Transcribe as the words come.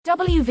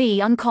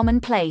WV Uncommon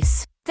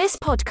Place. This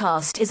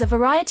podcast is a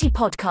variety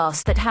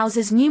podcast that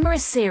houses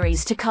numerous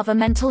series to cover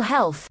mental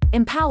health,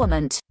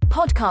 empowerment,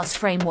 podcast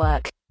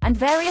framework, and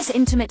various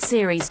intimate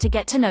series to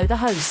get to know the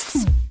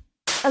hosts.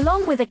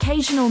 Along with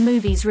occasional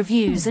movies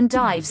reviews and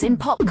dives in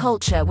pop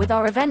culture with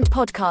our event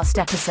podcast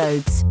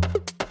episodes.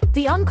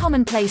 The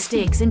Uncommon Place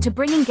digs into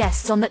bringing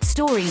guests on that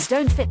stories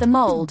don't fit the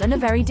mold and are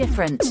very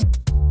different.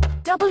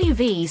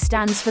 WV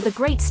stands for the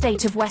great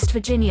state of West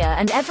Virginia,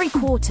 and every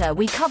quarter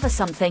we cover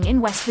something in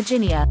West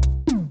Virginia.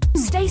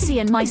 Stacy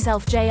and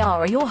myself, JR,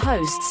 are your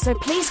hosts, so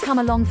please come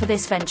along for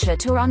this venture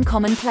to our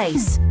Uncommon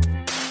Place.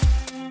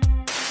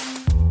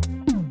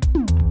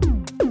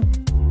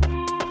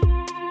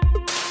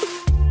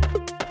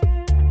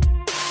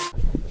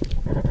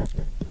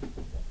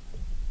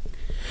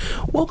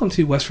 Welcome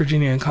to West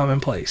Virginia Uncommon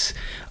Place.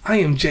 I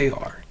am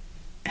JR.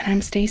 And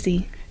I'm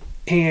Stacy.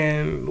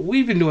 And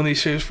we've been doing these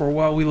shows for a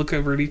while. We look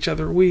over at each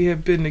other. We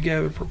have been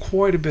together for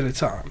quite a bit of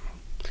time.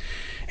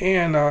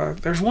 And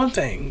there's one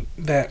thing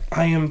that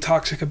I am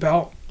toxic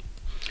about,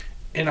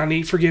 and I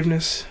need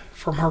forgiveness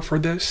from her for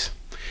this.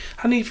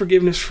 I need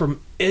forgiveness from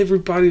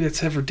everybody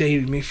that's ever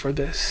dated me for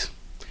this.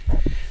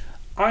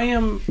 I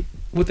am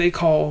what they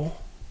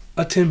call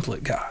a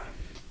template guy.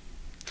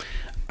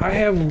 I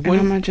have one.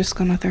 And I'm just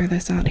gonna throw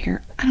this out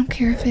here. I don't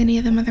care if any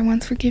of them other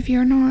ones forgive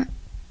you or not.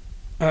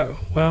 Oh,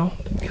 well,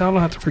 y'all don't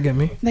have to forgive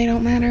me. They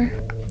don't matter.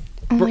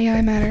 Only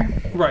I matter.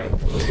 Right.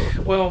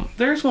 Well,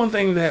 there's one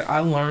thing that I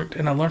learned,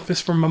 and I learned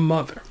this from my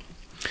mother.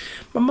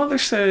 My mother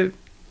said,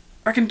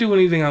 I can do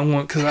anything I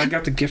want because I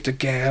got the gift of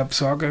gab,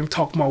 so I'm going to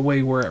talk my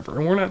way wherever.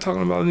 And we're not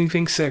talking about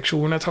anything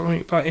sexual. We're not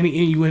talking about any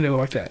innuendo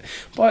like that.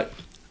 But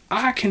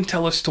I can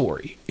tell a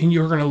story, and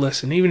you're going to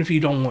listen, even if you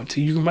don't want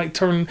to. You might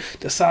turn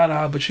the side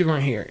eye, but you're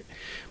going to hear it.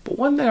 But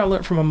one thing I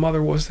learned from my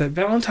mother was that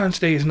Valentine's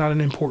Day is not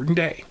an important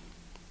day.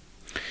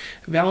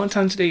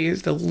 Valentine's Day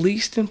is the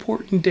least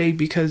important day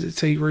because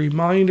it's a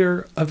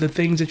reminder of the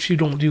things that you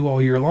don't do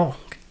all year long.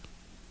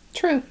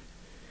 True.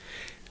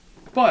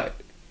 But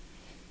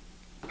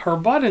her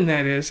but in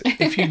that is,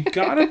 if you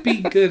gotta be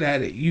good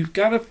at it, you've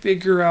got to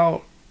figure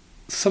out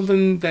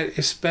something that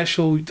is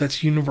special,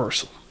 that's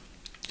universal.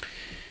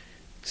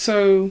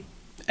 So,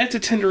 at the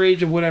tender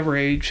age of whatever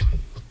age,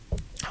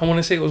 I want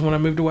to say it was when I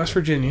moved to West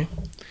Virginia,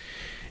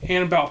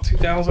 and about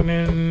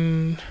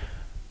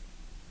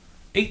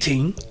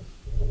 2018.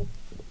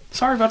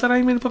 Sorry about that, I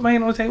didn't mean to put my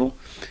hand on the table.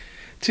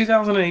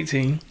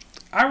 2018,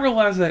 I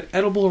realized that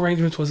edible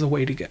arrangements was the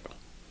way to go.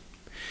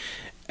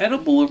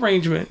 Edible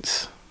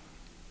arrangements.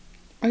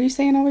 Are you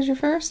saying I was your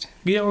first?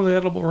 Yeah, on the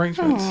edible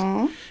arrangements.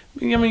 Aww.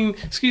 I mean,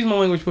 excuse my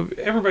language, but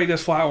everybody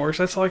does flowers.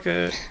 That's like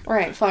a...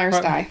 Right, flowers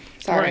die.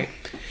 Sorry.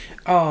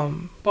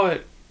 Right.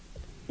 But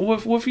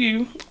with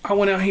you, I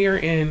went out here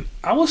and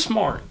I was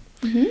smart.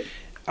 Mm-hmm.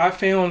 I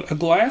found a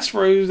glass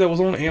rose that was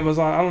on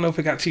Amazon. I don't know if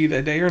it got to you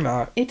that day or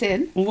not. It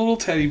did. A little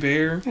teddy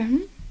bear.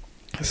 Mm-hmm.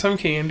 Some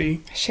candy.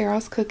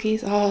 Cheryl's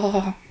cookies.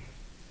 Oh.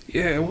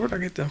 Yeah, where'd I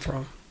get them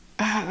from?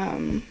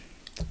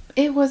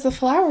 It was a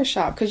flower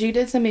shop, because you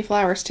did send me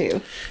flowers too.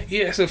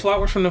 Yeah, so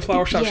flowers from the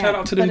flower shop. Yeah, Shout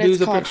out to them but dudes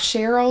it's up there. called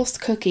Cheryl's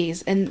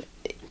Cookies, and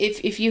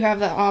if you have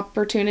the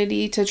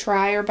opportunity to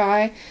try or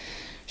buy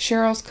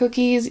Cheryl's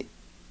Cookies,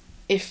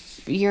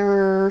 if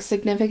your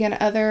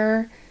significant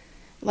other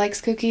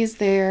likes cookies,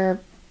 they're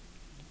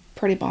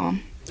pretty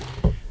bomb.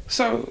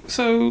 So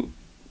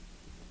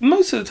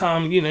most of the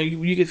time,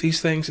 you get these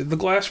things. The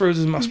glass rose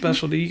is my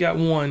specialty. You got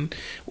one.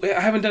 I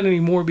haven't done any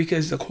more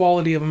because the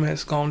quality of them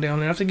has gone down.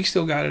 And I think you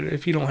still got it.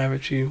 If you don't have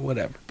it, you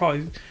whatever.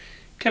 Probably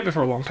kept it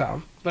for a long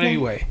time. But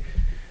anyway,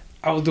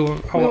 I was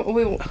doing.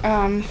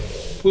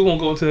 We won't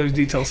go into those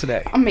details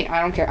today. I mean,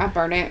 I don't care. I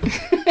burn it.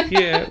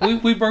 Yeah,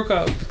 we broke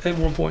up at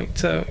one point.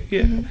 So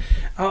yeah.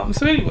 Mm-hmm.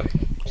 So anyway.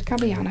 Just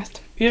gotta be honest.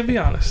 Yeah, be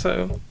honest.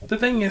 So the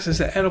thing is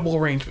the edible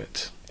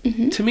arrangements.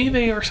 Mm-hmm. To me,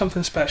 they are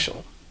something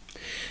special.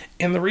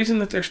 And the reason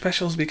that they're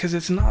special is because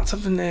it's not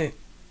something that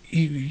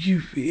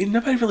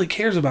nobody really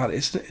cares about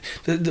it.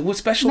 It's what's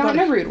special Not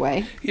about in a rude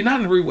way. Yeah,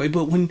 not in a rude way,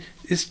 but when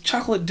it's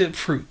chocolate dipped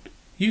fruit,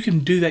 you can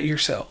do that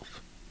yourself.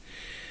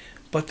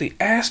 But the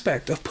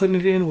aspect of putting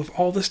it in with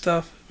all the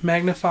stuff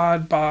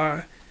magnified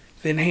by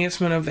the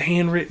enhancement of the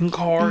handwritten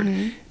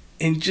card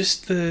and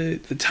just the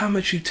time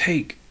that you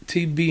take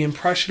to be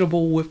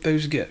impressionable with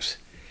those gifts.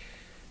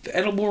 The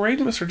edible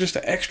arrangements are just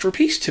an extra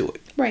piece to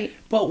it. Right.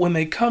 But when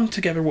they come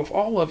together with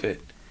all of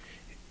it,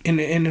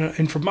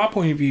 and from my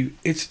point of view,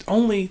 it's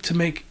only to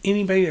make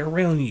anybody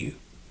around you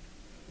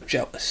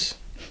jealous.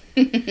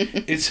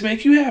 It's to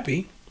make you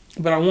happy,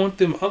 but I want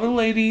them other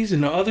ladies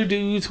and the other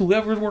dudes,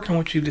 whoever's working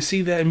with you, to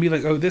see that and be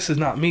like, oh, this is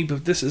not me,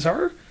 but this is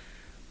her?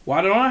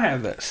 Why don't I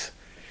have this?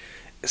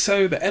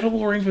 So the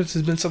edible arrangements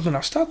has been something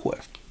I've stuck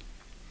with.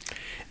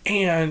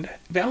 And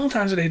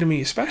Valentine's Day to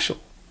me is special.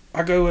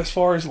 I go as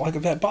far as like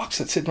that box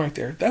that's sitting right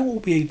there. That will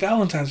be a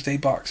Valentine's Day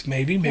box.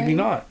 Maybe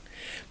not.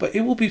 But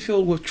it will be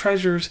filled with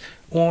treasures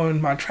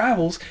on my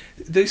travels.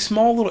 These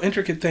small little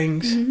intricate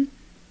things.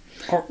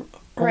 Or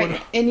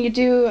right. And you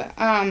do,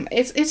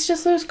 it's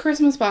just those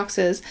Christmas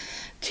boxes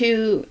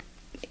to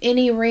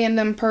any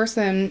random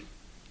person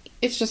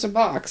it's just a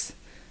box.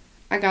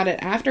 I got it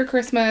after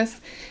Christmas,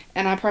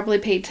 and I probably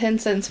paid 10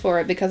 cents for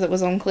it because it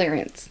was on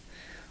clearance.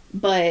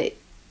 But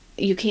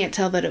you can't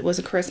tell that it was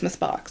a Christmas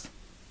box.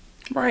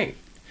 Right.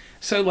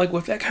 So, like,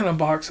 with that kind of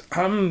box,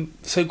 I'm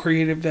so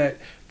creative that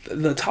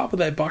the top of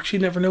that box, you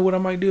never know what I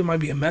might do. It might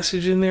be a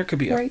message in there. It could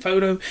be a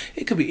photo.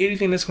 It could be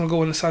anything that's going to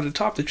go inside the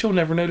top that you'll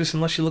never notice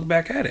unless you look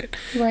back at it.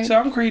 Right. So,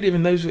 I'm creative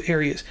in those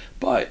areas.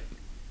 But,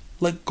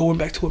 like, going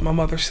back to what my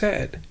mother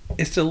said,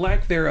 it's the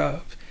lack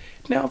thereof.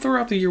 Now,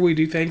 throughout the year, we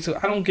do things. So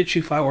I don't get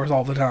you flowers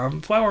all the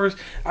time. Flowers,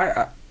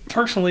 I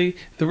personally,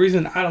 the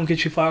reason I don't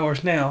get you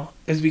flowers now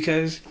is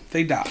because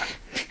they die.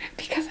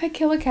 Because I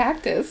kill a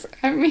cactus.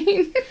 I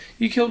mean...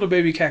 You killed a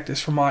baby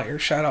cactus from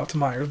Myers. Shout out to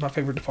Myers, my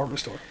favorite department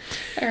store.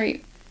 All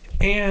right.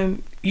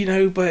 And,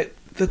 but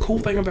the cool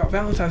thing about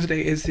Valentine's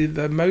Day is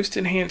the most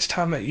enhanced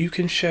time that you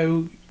can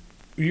show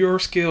your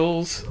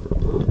skills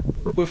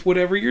with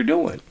whatever you're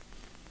doing.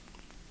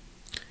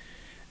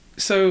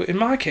 So, in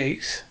my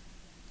case,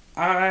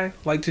 I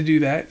like to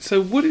do that.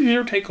 So, what is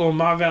your take on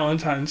my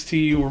Valentine's to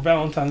you, or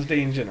Valentine's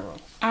Day in general?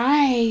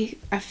 I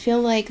feel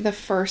like the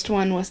first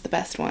one was the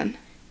best one.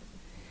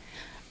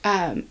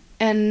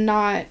 And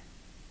not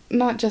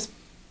just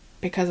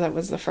because it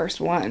was the first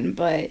one,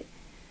 but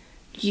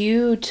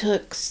you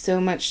took so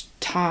much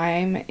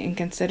time and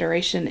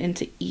consideration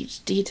into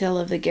each detail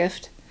of the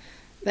gift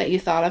that you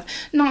thought of.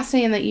 Not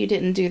saying that you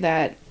didn't do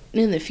that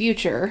in the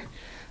future,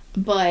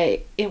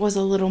 but it was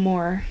a little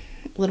more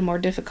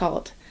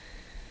difficult.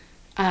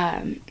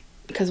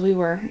 Because we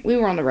were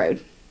on the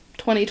road.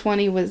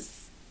 2020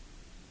 was,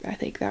 I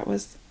think that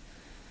was,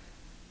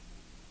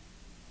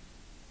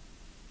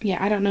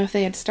 I don't know if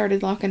they had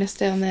started locking us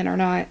down then or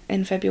not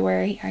in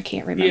February. I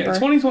can't remember. Yeah,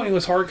 2020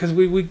 was hard because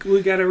we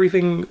got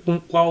everything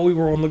while we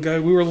were on the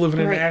go. We were living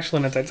in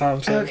Ashland at that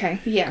time. So. Okay,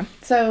 yeah.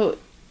 So,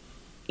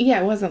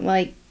 it wasn't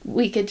like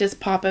we could just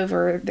pop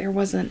over. There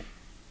wasn't,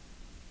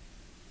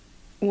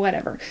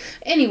 whatever.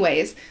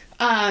 Anyways,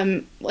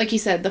 like you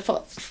said, the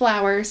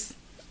flowers,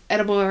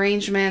 edible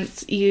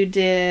arrangements. You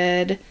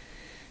did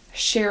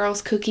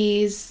Cheryl's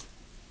cookies,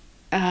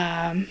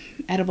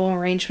 edible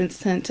arrangements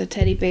sent to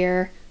Teddy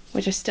Bear,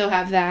 which I still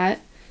have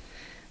that.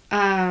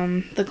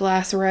 The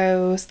glass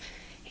rose.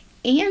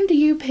 And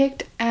you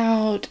picked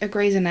out a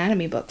Grey's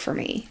Anatomy book for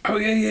me. Oh,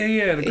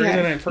 yeah. The Grey's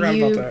Anatomy. I forgot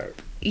about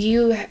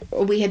that.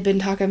 We had been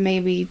talking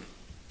maybe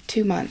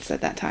 2 months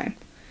at that time.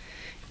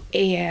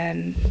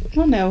 And,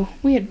 well, no,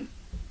 we had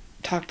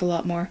talked a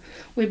lot more.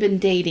 We'd been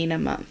dating a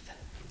month.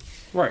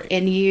 Right.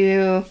 And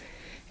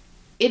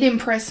it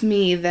impressed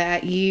me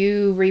that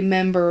you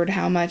remembered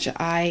how much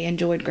I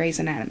enjoyed Grey's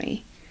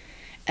Anatomy.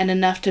 And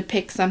enough to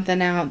pick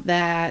something out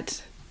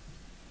that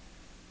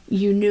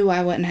you knew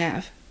I wouldn't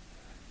have.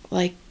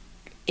 Like,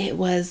 it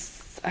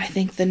was, I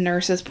think, the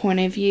nurse's point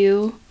of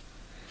view.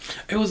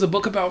 It was a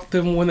book about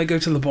them when they go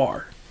to the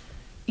bar.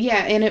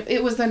 Yeah, and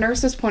it was the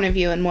nurse's point of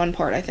view in one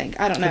part, I think.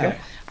 I don't know. Okay.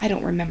 I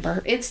don't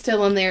remember. It's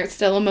still in there. It's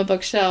still on my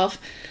bookshelf.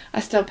 I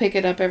still pick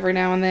it up every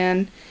now and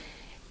then.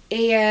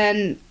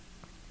 And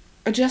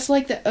just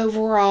like the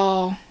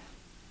overall,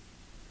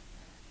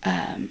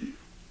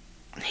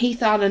 he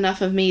thought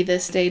enough of me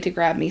this day to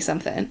grab me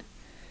something.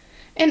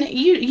 And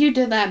you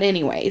did that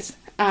anyways.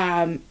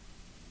 I'd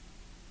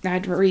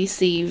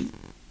receive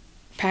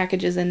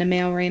packages in the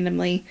mail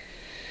randomly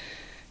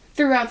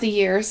throughout the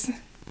years.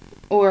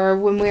 Or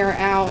when we were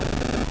out.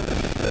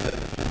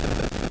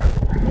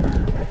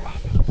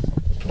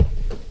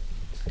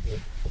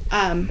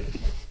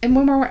 And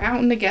when we were out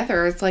and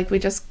together, it's like we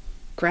just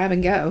grab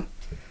and go.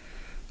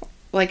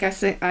 Like I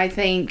said, I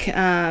think,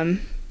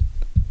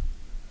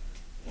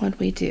 what'd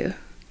we do?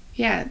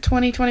 Yeah,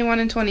 2021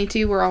 and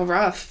 22 were all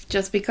rough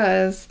just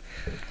because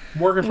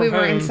we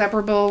were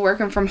inseparable,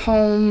 working from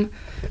home,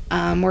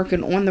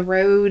 working on the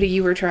road.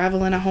 You were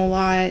traveling a whole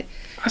lot.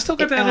 I still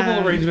got that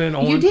little arrangement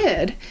on. You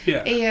did.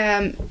 Yeah.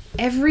 And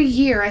every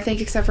year, I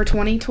think, except for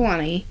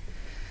 2020,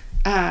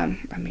 I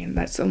mean,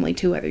 that's only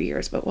 2 other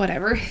years, but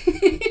whatever.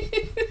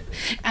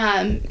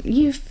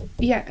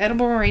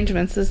 Edible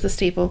arrangements is the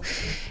staple.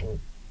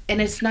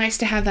 And it's nice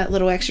to have that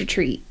little extra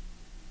treat.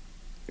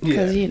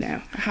 Because,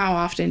 how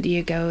often do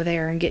you go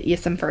there and get you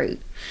some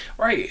fruit?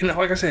 Right. And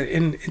like I said,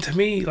 and to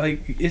me,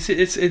 like, it's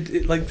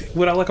like,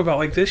 what I like about,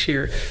 like, this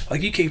year,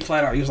 like, you came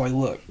flat out. You was like,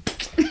 look,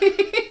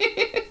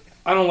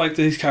 I don't like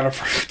these kind of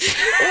fruits.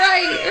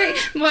 Right.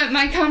 But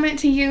my comment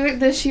to you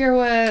this year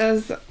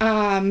was,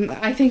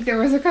 I think there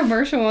was a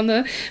commercial on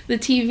the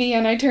TV,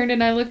 and I turned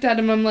and I looked at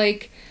him. I'm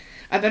like,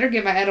 I better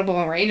get my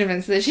edible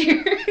arrangements this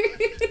year.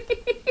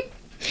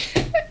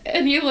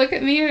 And you look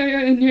at me,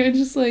 and you're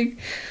just like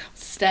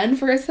stunned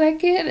for a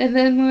second, and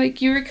then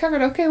like you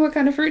recovered. Okay, what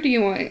kind of fruit do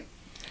you want?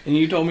 And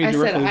you told me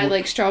directly. I said I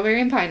like strawberry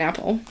and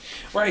pineapple.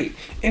 Right,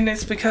 and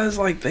it's because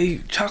like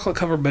chocolate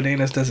covered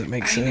bananas doesn't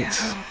make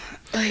sense. I know.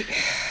 Like.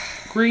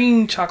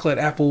 Green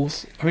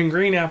apples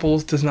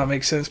does not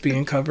make sense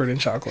being covered in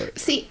chocolate.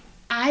 See,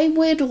 I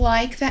would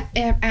like the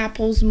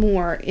apples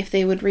more if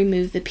they would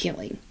remove the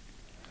peeling.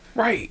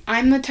 Right.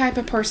 I'm the type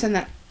of person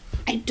that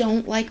I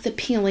don't like the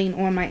peeling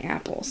on my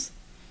apples.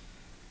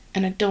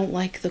 and I don't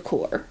like the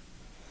core.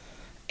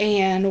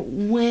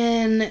 And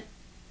when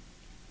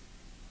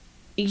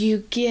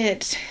you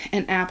get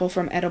an apple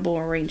from Edible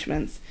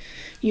Arrangements,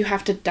 you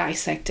have to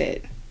dissect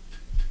it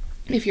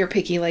if you're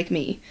picky like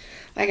me.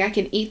 Like, I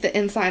can eat the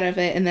inside of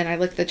it and then I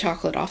lick the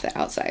chocolate off the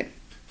outside.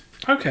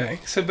 Okay,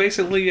 so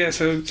basically, yeah,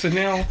 so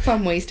now... If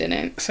I'm wasting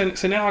it. So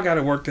now I got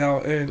it worked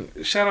out, and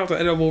shout out to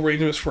Edible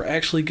Arrangements for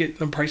actually getting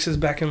the prices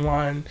back in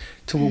line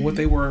to what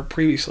they were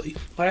previously.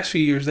 Last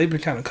few years, they've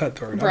been kind of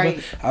cutthroat.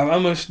 Right. I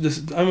almost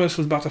was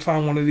about to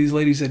find one of these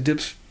ladies that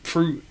dips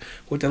fruit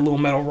with that little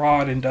metal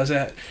rod and does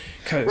that.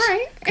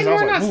 Right, and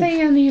we're not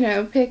saying, you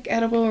know, pick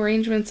Edible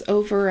Arrangements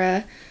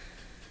over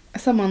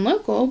someone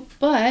local,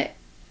 but,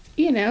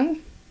 you know,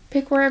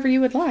 pick wherever you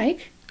would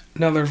like.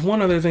 Now, there's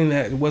one other thing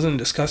that wasn't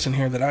discussed in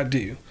here that I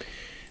do.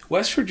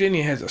 West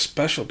Virginia has a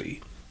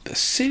specialty. The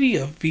city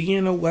of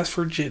Vienna, West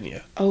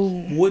Virginia,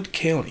 Wood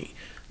County,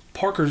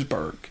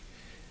 Parkersburg,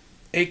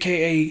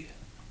 a.k.a.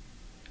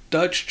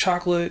 Dutch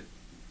chocolate,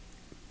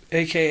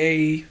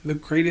 a.k.a. the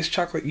greatest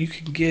chocolate you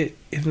can get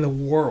in the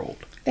world.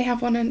 They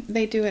have one,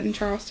 they do it in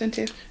Charleston,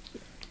 too.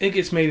 It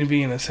gets made in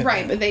Vienna.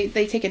 Right, but they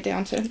take it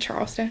down to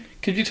Charleston.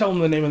 Could you tell them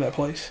the name of that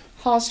place?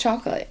 Hall's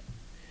Chocolate.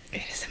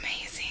 It is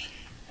amazing.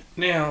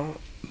 Now...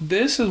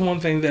 this is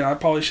one thing that I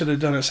probably should have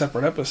done a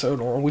separate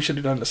episode on. We should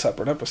have done a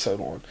separate episode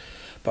on.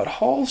 But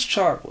Hall's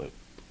Chocolate,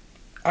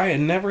 I had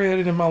never had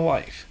it in my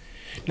life.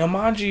 Now,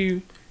 mind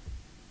you,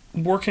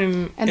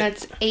 working... And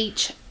that's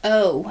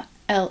Holl.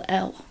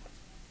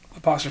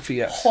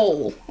 Apostrophe S.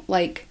 Hole.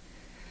 Like,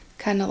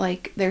 kind of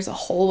like there's a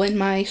hole in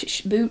my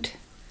boot.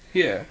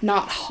 Yeah.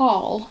 Not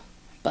Hall,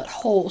 but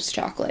Hall's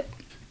Chocolate.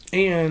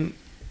 And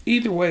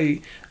either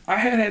way... I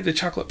had the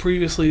chocolate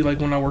previously, like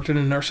when I worked in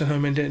a nursing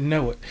home and didn't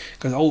know it,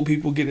 because old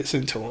people get it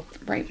sent to them.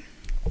 Right.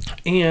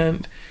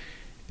 And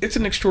it's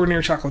an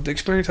extraordinary chocolate. The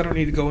experience I don't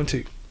need to go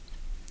into.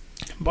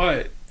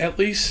 But at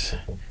least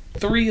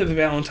 3 of the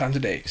Valentine's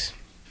days,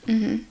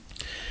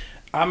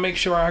 I make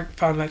sure I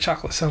find that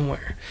chocolate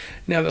somewhere.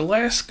 Now, the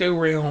last go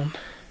round...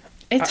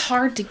 It's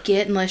hard to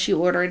get unless you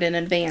order it in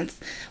advance.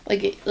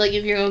 Like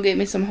if you're going to get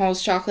me some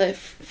Hall's Chocolate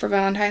for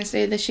Valentine's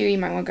Day this year, you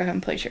might want to go ahead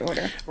and place your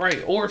order.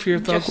 Right, or if you're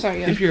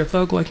a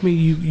thug like me,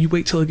 you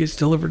wait till it gets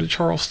delivered to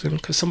Charleston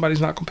because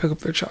somebody's not going to pick up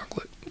their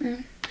chocolate.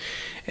 Yeah.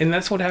 And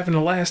that's what happened the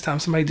last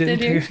time. Somebody didn't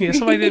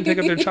pick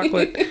up their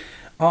chocolate.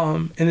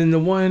 And then the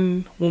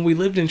one when we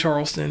lived in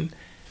Charleston,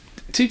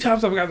 2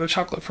 times I've got the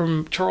chocolate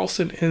from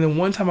Charleston, and then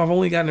 1 time I've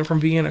only gotten it from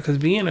Vienna because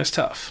Vienna's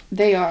tough.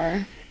 They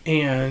are.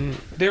 And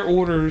their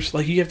orders,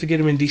 like, you have to get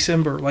them in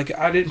December. Like,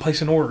 I didn't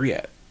place an order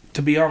yet,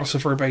 to be honest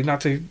with everybody, not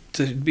to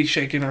be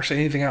shaken or say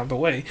anything out of the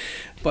way.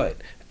 But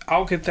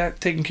I'll get that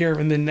taken care of.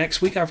 And then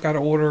next week I've got to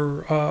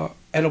order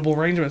Edible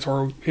Arrangements,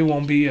 or it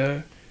won't be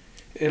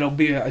it'll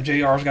be a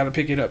JR's got to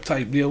pick it up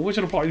type deal, which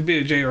it'll probably be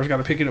a JR's got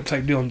to pick it up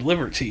type deal and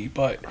deliver it to you.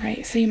 But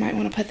right, so you might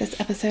want to put this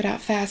episode out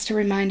fast to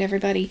remind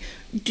everybody,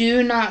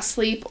 do not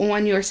sleep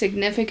on your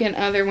significant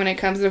other when it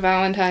comes to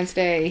Valentine's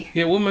Day.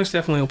 Yeah, we'll most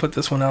definitely will put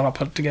this one out. I'll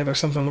put together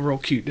something real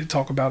cute to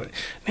talk about it.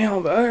 Now,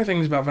 the other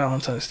things about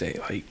Valentine's Day,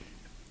 like,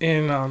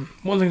 and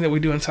one thing that we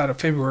do inside of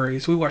February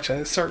is we watch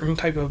a certain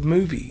type of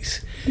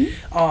movies.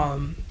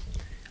 Mm-hmm.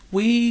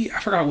 I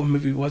forgot what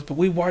movie it was, but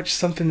we watched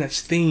something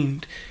that's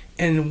themed.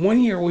 And one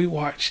year we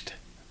watched,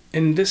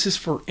 and this is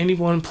for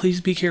anyone,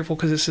 please be careful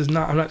because this is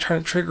not, I'm not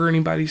trying to trigger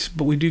anybody,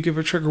 but we do give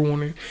a trigger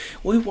warning.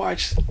 We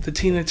watched the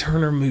Tina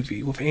Turner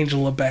movie with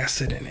Angela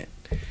Bassett in it.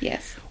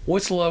 Yes.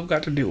 What's Love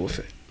Got to Do with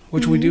It?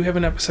 Which we do have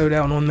an episode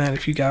out on that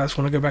if you guys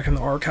want to go back in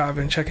the archive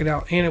and check it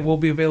out. And it will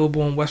be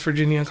available on West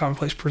Virginia Uncommon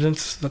Place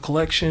Presents the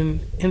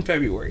collection in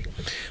February.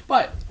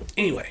 But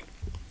anyway,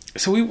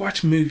 so we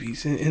watch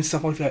movies and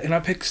stuff like that, and I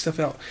pick stuff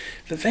out.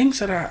 The things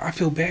that I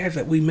feel bad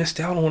that we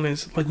missed out on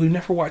is, like, we've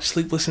never watched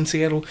Sleepless in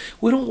Seattle.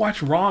 We don't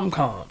watch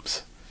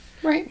rom-coms.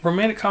 Right.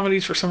 Romantic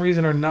comedies, for some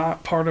reason, are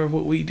not part of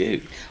what we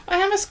do. I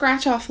have a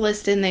scratch-off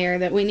list in there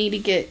that we need to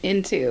get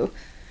into.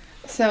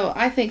 So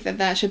I think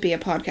that should be a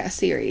podcast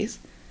series.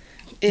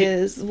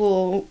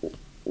 We'll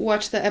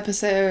watch the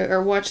episode,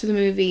 or watch the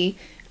movie,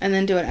 and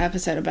then do an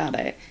episode about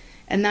it.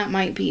 And that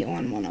might be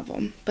on one of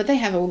them. But they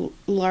have a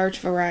large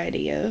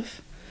variety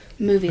of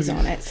movies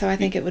on it, so I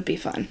think it would be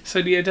fun. So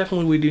yeah,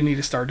 definitely we do need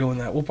to start doing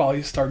that. We'll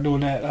probably start doing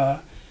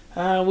that.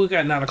 We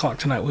got 9 o'clock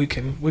tonight. We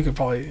could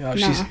probably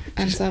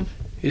unsub.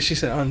 Yeah, she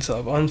said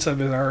unsub. Unsub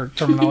is our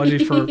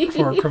terminology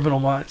for our criminal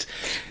minds.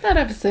 That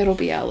episode will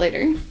be out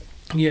later.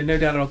 Yeah, no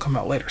doubt it'll come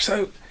out later.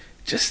 So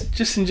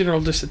just in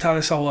general, just to tie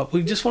this all up,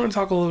 we just want to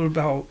talk a little bit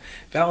about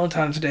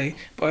Valentine's Day,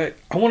 but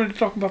I wanted to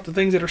talk about the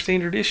things that are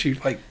standard issue,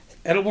 like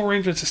Edible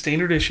Arrangements is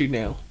standard issue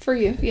now. For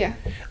you, yeah.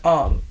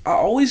 I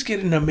always get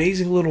an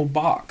amazing little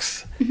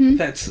box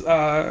that's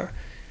that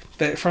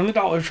from the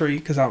Dollar Tree,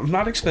 because I'm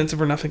not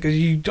expensive or nothing, because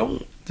you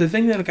don't... The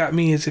thing that got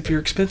me is if you're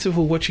expensive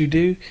with what you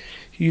do,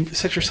 you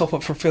set yourself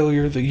up for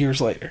failure the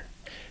years later.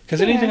 Because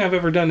anything I've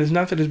ever done is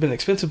not that it's been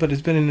expensive, but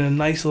it's been in a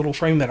nice little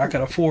frame that I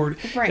could afford.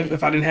 Right.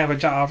 If I didn't have a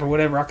job or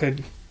whatever, I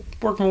could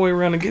work my way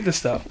around and get this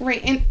stuff.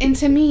 Right, and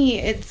to me,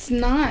 it's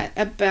not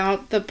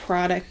about the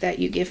product that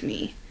you give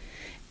me.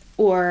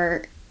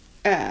 Or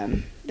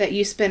that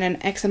you spend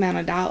an X amount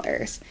of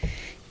dollars.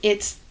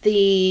 It's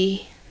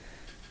the,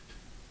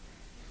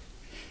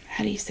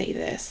 how do you say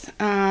this?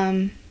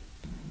 Kind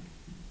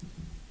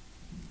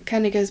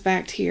of goes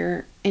back to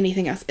your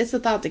anything else. It's the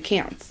thought that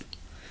counts.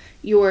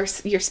 You're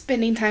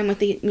spending time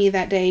with me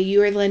that day.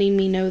 You are letting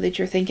me know that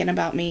you're thinking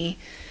about me.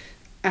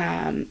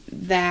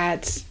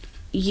 That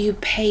you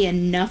pay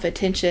enough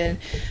attention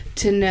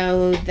to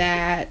know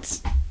that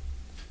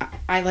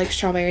I like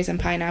strawberries and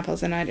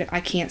pineapples, and I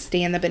can't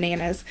stand the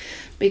bananas,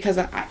 because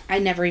I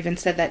never even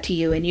said that to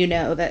you, and you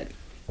know that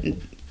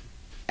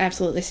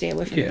absolutely stay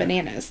away from the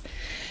bananas.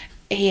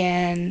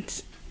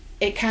 And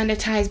it kind of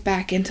ties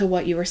back into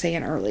what you were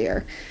saying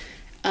earlier.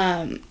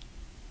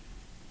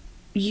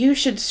 You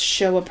should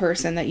show a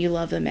person that you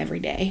love them every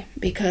day,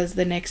 because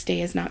the next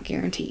day is not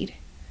guaranteed.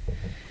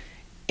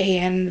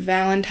 And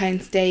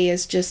Valentine's Day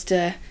is just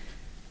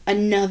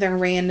another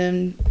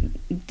random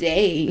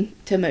day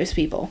to most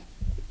people.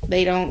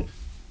 They don't,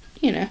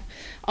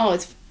 oh,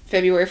 it's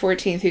February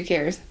 14th, who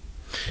cares?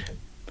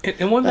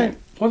 And one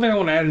thing I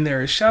want to add in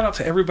there is shout out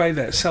to everybody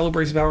that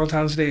celebrates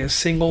Valentine's Day as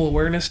Single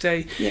Awareness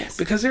Day. Yes.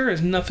 Because there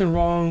is nothing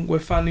wrong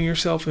with finding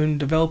yourself and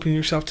developing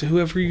yourself to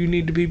whoever you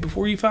need to be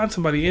before you find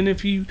somebody. And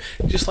if you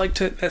just like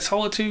that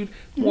solitude,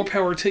 more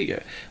power to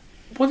you.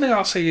 One thing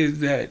I'll say is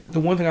that the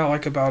one thing I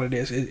like about it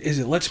is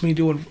it lets me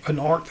do an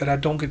art that I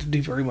don't get to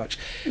do very much.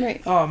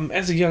 Right.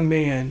 As a young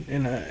man,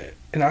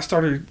 and I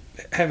started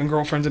having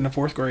girlfriends in the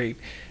 4th grade,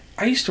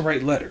 I used to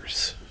write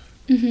letters.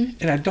 Mm-hmm.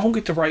 And I don't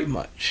get to write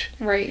much.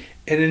 Right.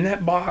 And in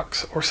that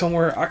box or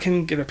somewhere, I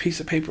can get a piece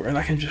of paper and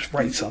I can just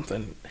write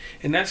something.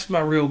 And that's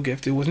my real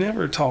gift. It was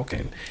never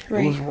talking.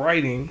 Right. It was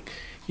writing.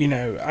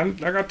 I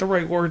got the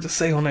right words to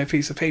say on that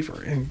piece of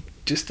paper. And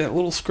just that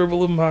little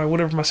scribble of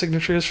whatever my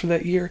signature is for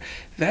that year,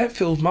 that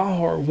fills my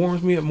heart,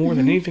 warms me up more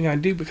than anything I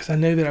do, because I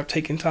know that I've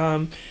taken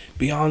time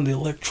beyond the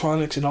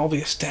electronics and all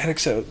the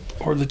aesthetics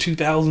or the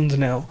 2000s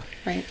now.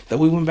 Right. That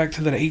we went back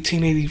to that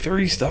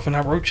 1883 stuff, and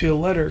I wrote you a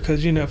letter,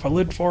 because, if I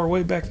lived far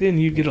away back then,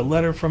 you'd get a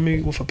letter from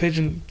me with a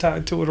pigeon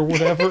tied to it or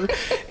whatever,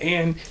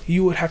 and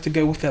you would have to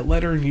go with that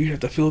letter, and you'd have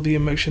to feel the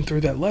emotion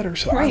through that letter.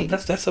 So right.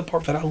 That's the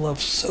part that I love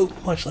so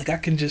much. Like, I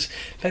can just,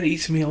 that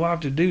eats me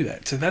alive to do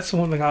that. So that's the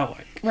one thing I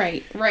like.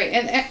 Right.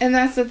 And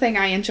that's the thing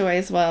I enjoy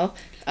as well.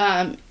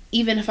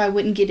 Even if I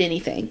wouldn't get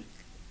anything,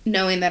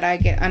 knowing that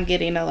I'm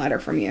getting a letter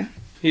from you.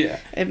 Yeah.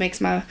 It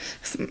makes my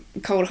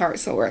cold heart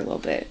sore a little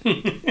bit.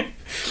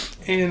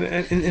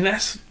 and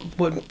that's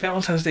what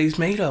Valentine's Day is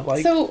made of.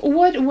 Like, so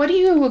what do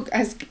you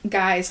as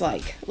guys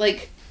like?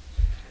 Like,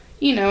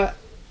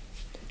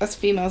 us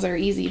females are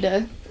easy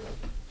to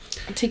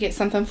get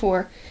something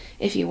for.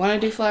 If you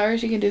want to do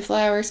flowers, you can do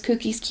flowers,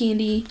 cookies,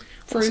 candy,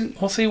 fruit.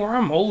 Well, see, where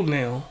I'm old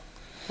now,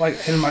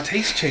 and my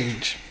taste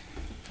change.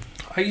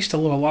 I used to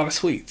love a lot of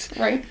sweets.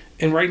 Right.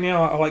 And right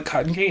now I like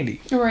cotton candy.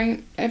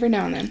 Right. Every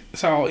now and then.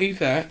 So I'll eat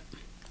that.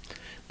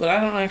 But I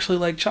don't actually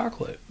like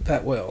chocolate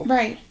that well.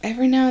 Right.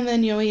 Every now and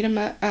then you'll eat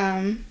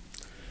a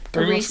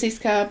Reese's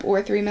Cup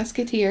or Three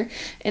Musketeer.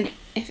 And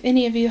if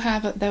any of you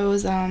have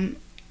those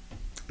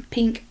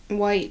pink,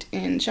 white,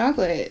 and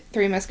chocolate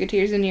Three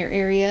Musketeers in your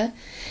area,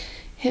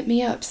 hit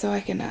me up so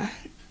I can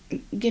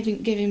give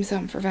him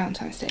some for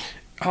Valentine's Day.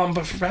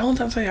 But for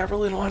Valentine's Day, I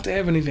really don't have to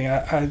have anything.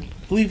 I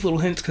leave little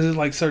hints because it's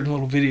like certain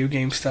little video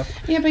game stuff.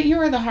 Yeah, but you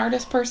are the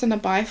hardest person to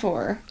buy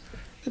for.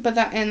 But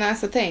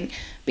that's the thing.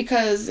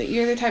 Because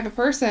you're the type of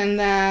person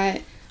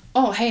that,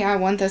 oh, hey, I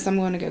want this, I'm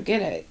going to go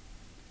get it.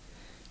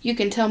 You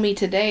can tell me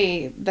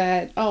today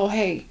that, oh,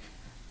 hey,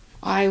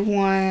 I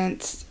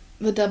want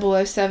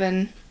the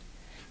 007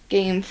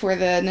 game for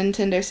the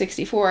Nintendo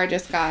 64 I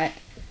just got.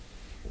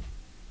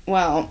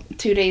 Well,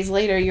 2 days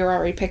later, you're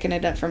already picking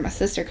it up for my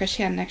sister because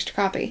she had an extra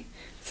copy.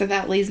 So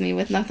that leaves me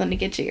with nothing to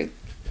get you.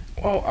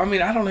 Well, I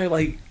mean, I don't know,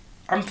 like,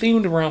 I'm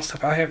themed around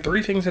stuff. I have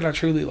 3 things that I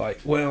truly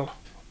like. Well,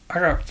 I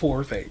got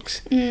 4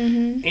 things.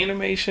 Mm-hmm.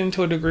 Animation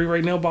to a degree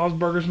right now. Bob's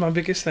Burgers is my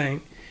biggest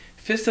thing.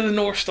 Fist of the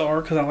North Star,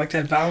 because I like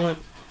that violent.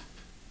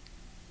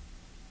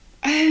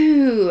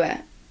 Oh,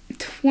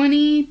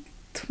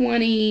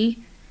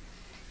 2020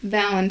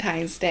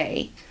 Valentine's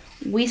Day.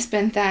 We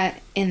spent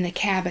that in the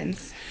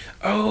cabins.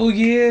 Oh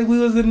yeah, we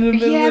was in the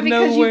middle of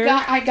nowhere.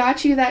 I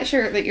got you that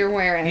shirt that you're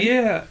wearing.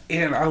 Yeah,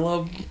 and I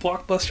love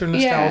Blockbuster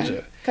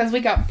nostalgia. Because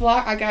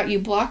I got you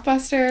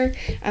Blockbuster,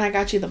 and I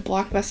got you the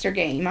Blockbuster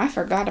game. I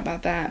forgot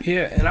about that.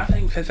 Yeah, and I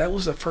think that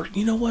was the first.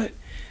 You know what?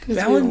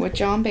 Because we were with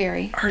John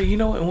Barry. Or you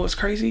know what? And what's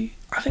crazy?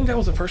 I think that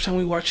was the first time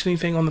we watched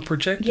anything on the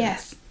projector.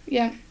 Yes.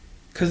 Yeah.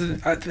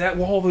 Because that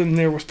wall in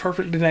there was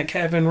perfect in that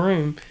cabin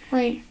room.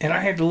 Right. And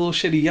I had the little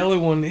shitty yellow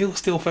one. It was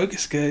still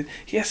focused good.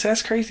 Yes,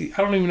 that's crazy.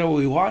 I don't even know what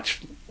we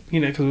watched.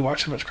 Because we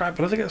watched so much crap.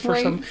 But I think that's the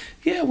first time.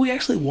 Yeah, we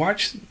actually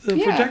watched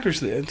the projectors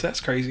then. So that's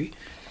crazy.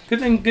 Good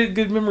thing,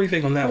 good memory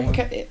thing on that one.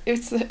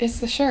 It's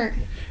the shirt.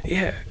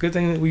 Yeah, good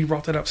thing that we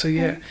brought that up. So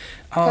yeah.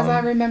 Because I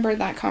remember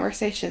that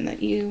conversation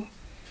that you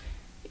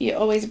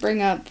always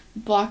bring up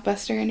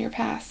Blockbuster in your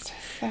past.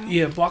 So.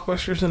 Yeah,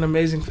 Blockbuster's an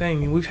amazing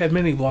thing. And we've had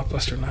many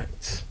Blockbuster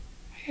nights.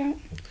 Yeah.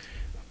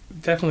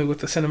 definitely with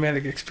the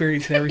cinematic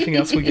experience and everything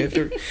else we get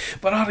through.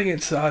 But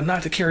audience,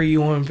 not to carry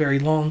you on very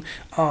long,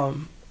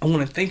 I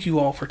want to thank you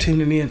all for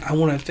tuning in. I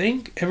want to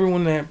thank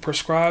everyone that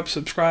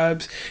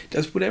subscribes,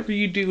 does whatever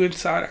you do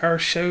inside our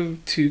show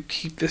to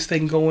keep this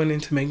thing going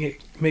and to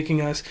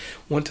making us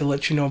want to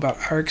let you know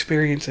about our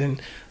experience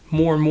and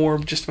more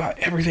just about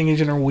everything in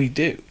general we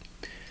do.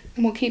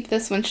 And we'll keep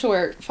this one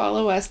short.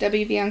 Follow us,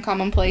 WV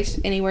Uncommonplace,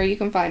 anywhere you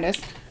can find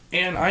us.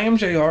 And I am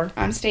JR.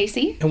 I'm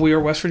Stacy. And we are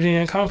West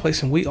Virginia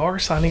Uncommonplace, and we are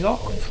signing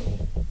off.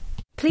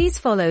 Please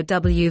follow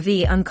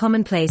WV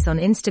Uncommonplace on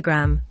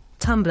Instagram,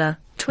 Tumblr,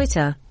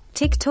 Twitter,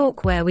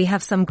 TikTok, where we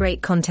have some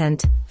great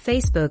content,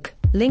 Facebook,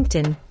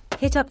 LinkedIn.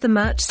 Hit up the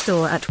merch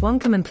store at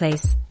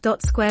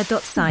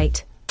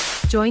oncommonplace.square.site.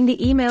 Join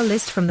the email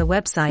list from the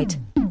website,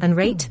 and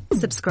rate,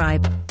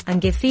 subscribe, and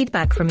give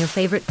feedback from your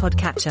favorite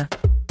podcatcher.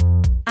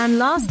 And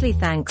lastly,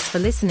 thanks for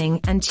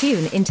listening, and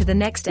tune into the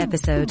next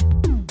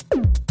episode.